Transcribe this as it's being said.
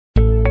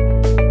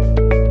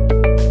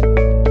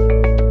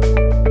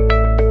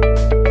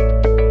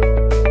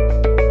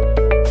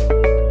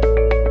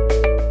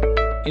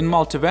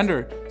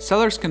multi-vendor,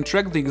 sellers can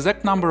track the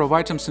exact number of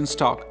items in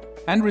stock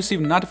and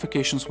receive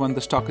notifications when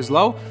the stock is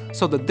low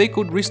so that they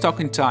could restock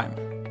in time.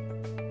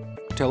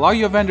 To allow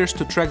your vendors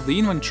to track the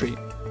inventory,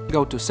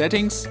 go to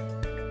Settings,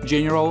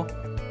 General,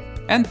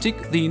 and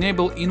tick the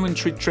Enable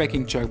Inventory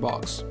Tracking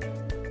checkbox.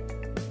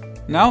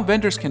 Now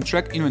vendors can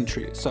track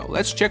inventory, so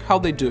let's check how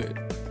they do it.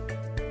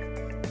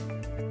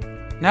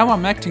 Now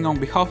I'm acting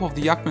on behalf of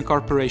the Acme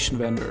Corporation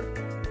vendor.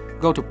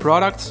 Go to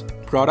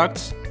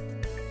Products,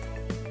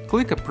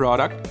 click a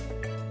product,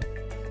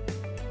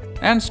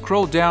 and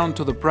scroll down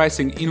to the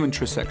Pricing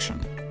Inventory section.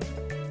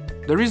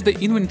 There is the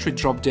Inventory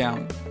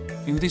drop-down.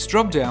 In this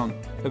drop-down,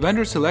 a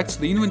vendor selects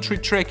the inventory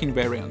tracking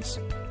variants: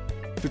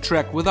 to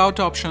track without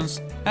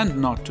options and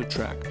not to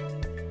track.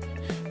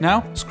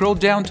 Now scroll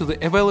down to the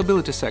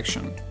Availability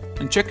section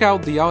and check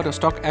out the Out of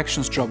Stock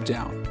Actions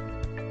drop-down.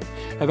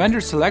 A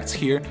vendor selects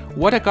here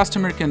what a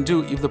customer can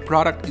do if the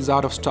product is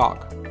out of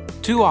stock.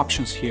 Two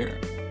options here: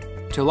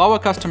 to allow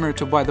a customer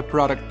to buy the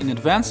product in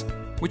advance,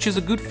 which is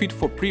a good fit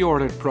for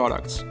pre-ordered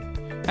products,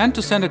 and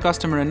to send a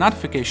customer a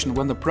notification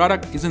when the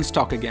product is in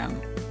stock again.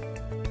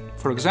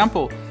 For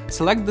example,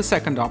 select the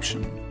second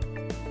option.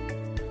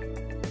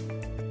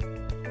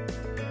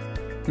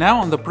 Now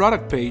on the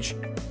product page,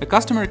 a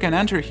customer can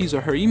enter his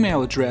or her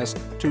email address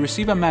to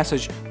receive a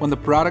message when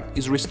the product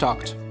is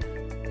restocked.